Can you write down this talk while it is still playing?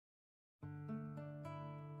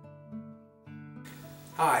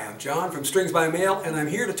Hi, I'm John from Strings by Mail, and I'm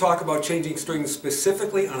here to talk about changing strings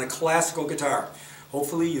specifically on a classical guitar.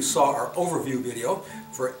 Hopefully you saw our overview video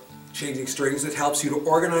for changing strings that helps you to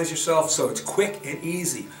organize yourself so it's quick and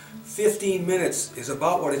easy. 15 minutes is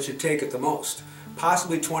about what it should take at the most,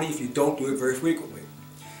 possibly 20 if you don't do it very frequently.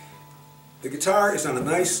 The guitar is on a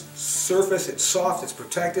nice surface, it's soft, it's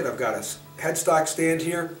protected. I've got a headstock stand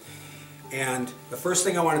here, and the first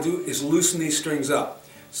thing I want to do is loosen these strings up.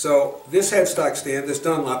 So this headstock stand, this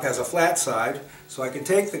Dunlop, has a flat side, so I can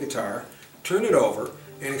take the guitar, turn it over,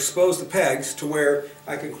 and expose the pegs to where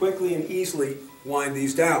I can quickly and easily wind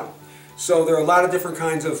these down. So there are a lot of different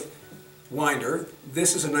kinds of winder.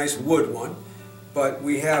 This is a nice wood one, but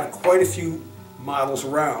we have quite a few models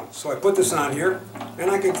around. So I put this on here, and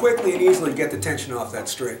I can quickly and easily get the tension off that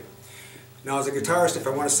string. Now as a guitarist, if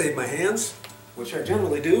I want to save my hands, which I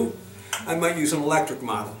generally do, I might use an electric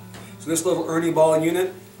model. So this little Ernie ball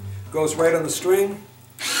unit goes right on the string,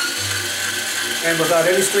 and without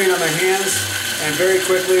any strain on my hands, and very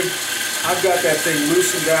quickly, I've got that thing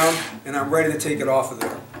loosened down and I'm ready to take it off of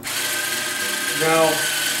there. Now,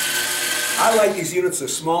 I like these units. They're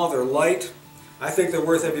small, they're light. I think they're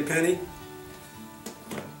worth every penny,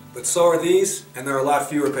 but so are these, and there are a lot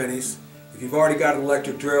fewer pennies. If you've already got an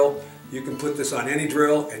electric drill, you can put this on any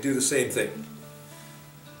drill and do the same thing.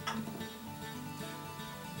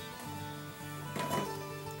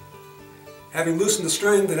 Having loosened the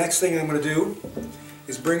string, the next thing I'm going to do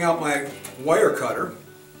is bring out my wire cutter,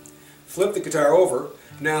 flip the guitar over.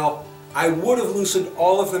 Now, I would have loosened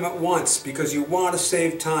all of them at once because you want to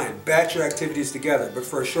save time, batch your activities together, but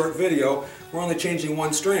for a short video, we're only changing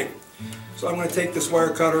one string. So I'm going to take this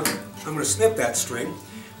wire cutter, I'm going to snip that string,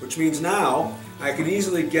 which means now I can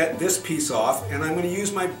easily get this piece off, and I'm going to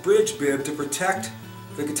use my bridge bib to protect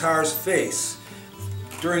the guitar's face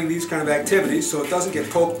during these kind of activities so it doesn't get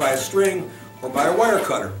poked by a string or by a wire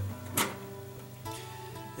cutter.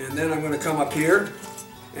 And then I'm going to come up here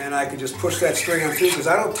and I can just push that string on through because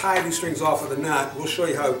I don't tie these strings off with a knot. We'll show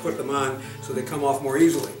you how we put them on so they come off more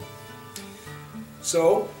easily.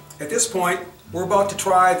 So at this point we're about to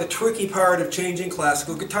try the tricky part of changing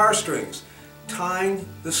classical guitar strings, tying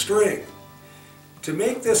the string. To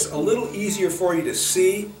make this a little easier for you to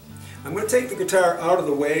see, I'm going to take the guitar out of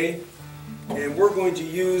the way, and we're going to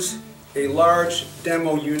use a large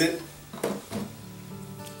demo unit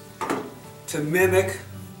to mimic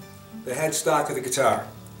the headstock of the guitar,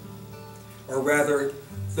 or rather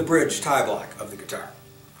the bridge tie block of the guitar.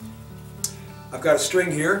 I've got a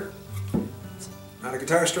string here, not a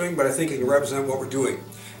guitar string, but I think it can represent what we're doing.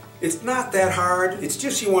 It's not that hard, it's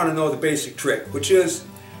just you want to know the basic trick, which is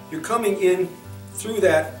you're coming in through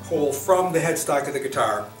that hole from the headstock of the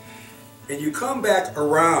guitar, and you come back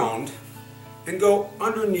around and go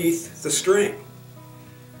underneath the string.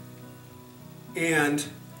 And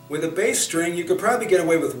with a bass string, you could probably get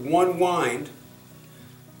away with one wind,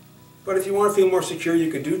 but if you want to feel more secure,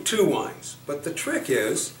 you can do two winds. But the trick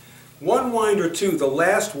is, one wind or two, the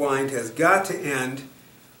last wind has got to end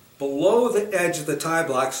below the edge of the tie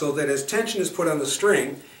block so that as tension is put on the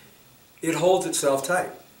string, it holds itself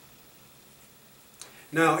tight.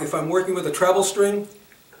 Now, if I'm working with a treble string,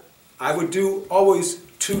 I would do always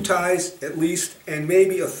two ties at least, and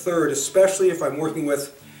maybe a third, especially if I'm working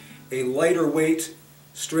with a lighter weight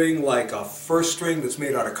string like a first string that's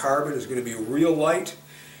made out of carbon is going to be real light.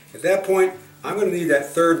 At that point, I'm going to need that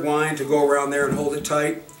third wind to go around there and hold it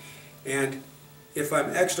tight. And if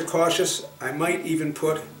I'm extra cautious, I might even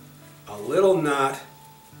put a little knot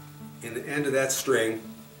in the end of that string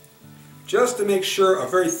just to make sure a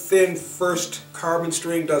very thin first carbon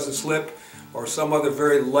string doesn't slip, or some other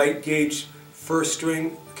very light gauge first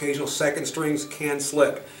string, occasional second strings can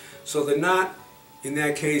slip. So the knot in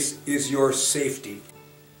that case is your safety.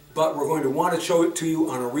 But we're going to want to show it to you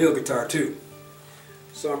on a real guitar too.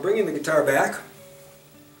 So I'm bringing the guitar back,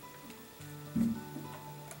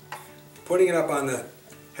 putting it up on the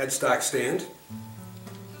headstock stand,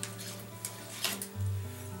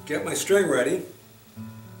 get my string ready,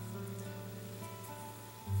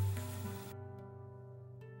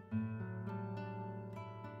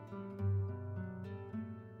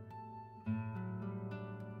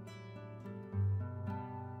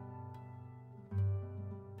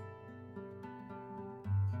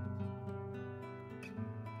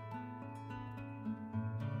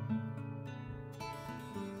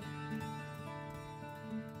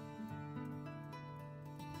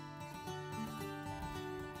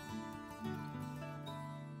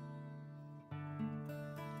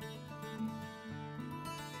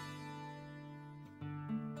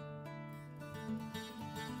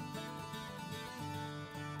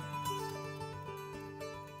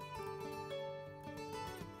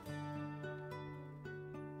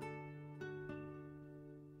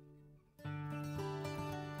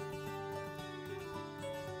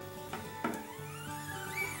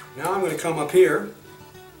 Now I'm going to come up here.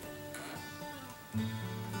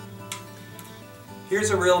 Here's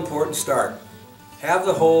a real important start. Have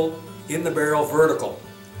the hole in the barrel vertical.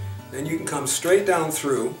 Then you can come straight down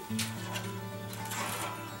through,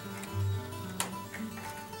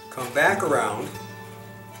 come back around,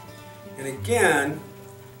 and again,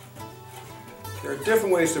 there are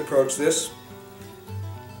different ways to approach this,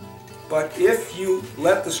 but if you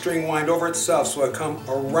let the string wind over itself, so I come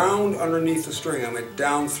around underneath the string, I went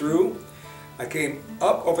down through, I came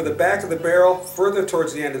up over the back of the barrel, further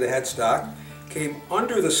towards the end of the headstock, came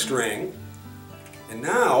under the string, and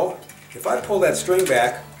now if I pull that string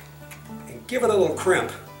back and give it a little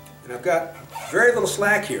crimp, and I've got very little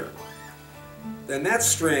slack here, then that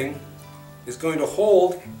string is going to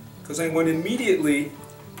hold, because I'm going to immediately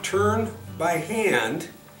turn by hand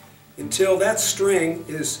until that string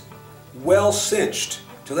is well cinched,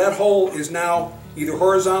 till that hole is now either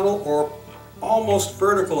horizontal or almost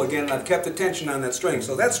vertical again, and I've kept the tension on that string.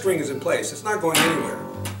 So that string is in place. It's not going anywhere.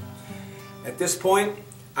 At this point,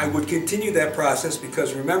 I would continue that process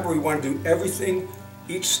because remember, we want to do everything,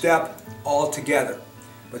 each step, all together.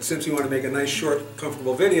 But since we want to make a nice, short,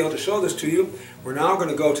 comfortable video to show this to you, we're now going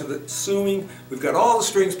to go to the, assuming we've got all the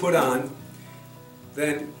strings put on,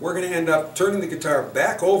 then we're going to end up turning the guitar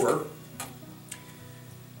back over,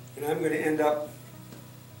 and I'm going to end up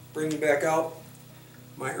bringing back out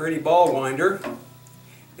my Ernie ball winder,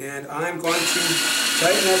 and I'm going to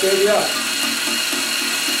tighten that baby up.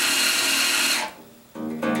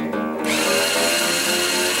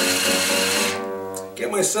 Get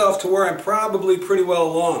myself to where I'm probably pretty well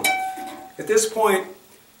along. At this point,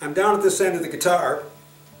 I'm down at this end of the guitar.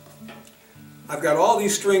 I've got all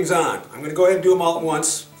these strings on. I'm going to go ahead and do them all at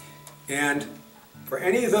once. And for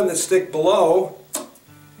any of them that stick below,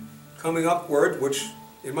 coming upward, which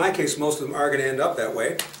in my case most of them are going to end up that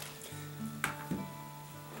way,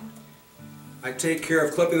 I take care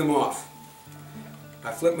of clipping them off.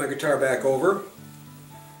 I flip my guitar back over,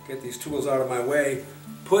 get these tools out of my way,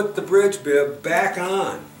 put the bridge bib back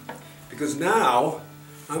on, because now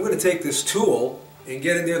I'm going to take this tool and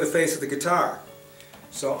get it near the face of the guitar.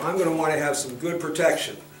 So I'm going to want to have some good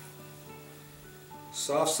protection.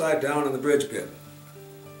 Soft side down on the bridge bib.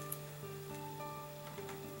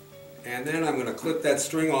 And then I'm going to clip that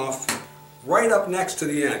string off right up next to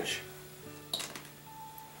the edge.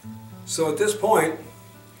 So at this point,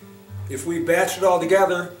 if we batched it all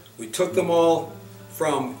together, we took them all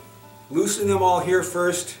from loosening them all here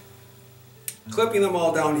first, clipping them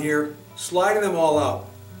all down here, sliding them all out,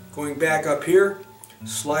 going back up here,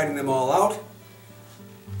 sliding them all out,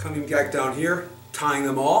 coming back down here, tying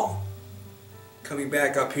them all, coming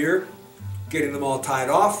back up here, getting them all tied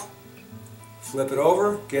off, flip it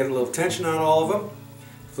over, get a little tension on all of them,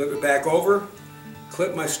 flip it back over,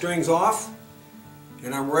 clip my strings off,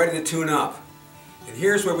 and I'm ready to tune up. And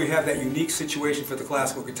here's where we have that unique situation for the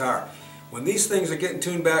classical guitar. When these things are getting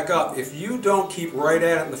tuned back up, if you don't keep right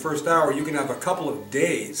at it in the first hour, you can have a couple of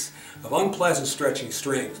days of unpleasant stretching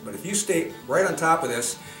strings. But if you stay right on top of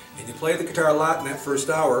this, and you play the guitar a lot in that first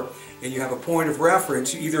hour, and you have a point of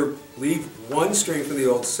reference, you either leave one string from the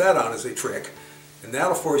old set on as a trick, and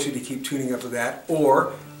that'll force you to keep tuning up to that,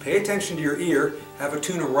 or pay attention to your ear, have a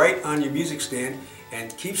tuner right on your music stand,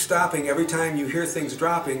 and keep stopping every time you hear things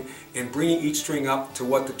dropping and bringing each string up to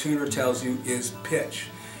what the tuner tells you is pitch.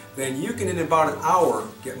 Then you can, in about an hour,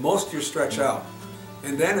 get most of your stretch out.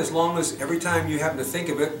 And then, as long as every time you happen to think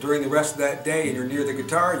of it during the rest of that day and you're near the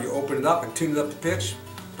guitar, you open it up and tune it up to pitch,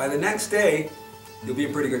 by the next day, you'll be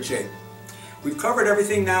in pretty good shape. We've covered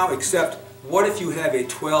everything now except what if you have a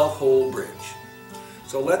 12-hole bridge.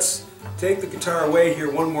 So let's take the guitar away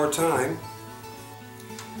here one more time,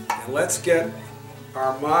 and let's get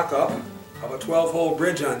our mock-up of a 12-hole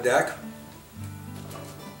bridge on deck.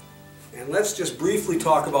 And let's just briefly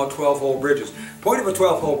talk about 12-hole bridges. The point of a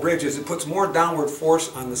 12-hole bridge is it puts more downward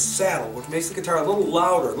force on the saddle, which makes the guitar a little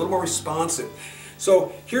louder, a little more responsive.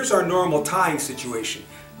 So here's our normal tying situation.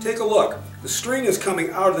 Take a look. The string is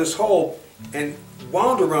coming out of this hole and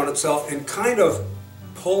wound around itself and kind of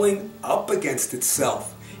pulling up against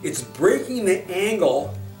itself. It's breaking the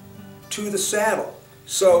angle to the saddle.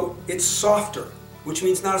 So it's softer, which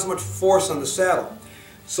means not as much force on the saddle.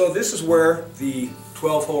 So this is where the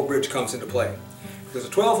 12-hole bridge comes into play, because a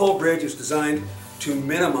 12-hole bridge is designed to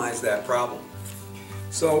minimize that problem.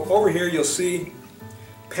 So over here you'll see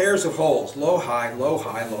pairs of holes, low, high, low,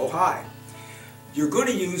 high, low, high. You're going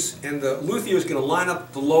to use, and the luthier is going to line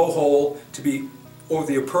up the low hole to be over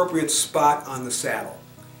the appropriate spot on the saddle.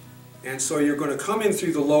 And so you're going to come in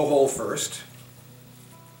through the low hole first,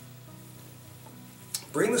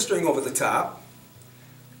 bring the string over the top,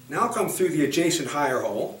 now come through the adjacent higher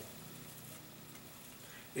hole,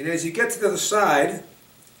 And as you get to the other side,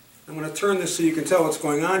 I'm going to turn this so you can tell what's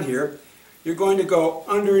going on here. You're going to go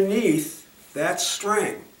underneath that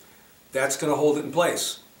string. That's going to hold it in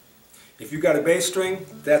place. If you've got a bass string,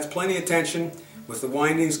 that's plenty of tension with the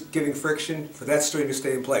windings giving friction for that string to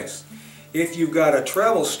stay in place. If you've got a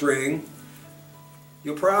treble string,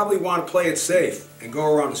 you'll probably want to play it safe and go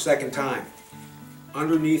around a second time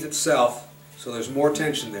underneath itself so there's more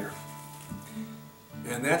tension there.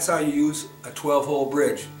 And that's how you use a 12-hole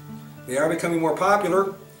bridge. They are becoming more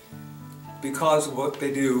popular because of what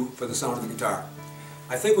they do for the sound of the guitar.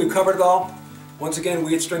 I think we've covered it all. Once again,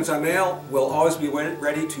 we at Strings on Mail will always be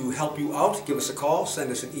ready to help you out. Give us a call,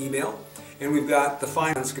 send us an email, and we've got the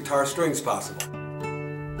finest guitar strings possible.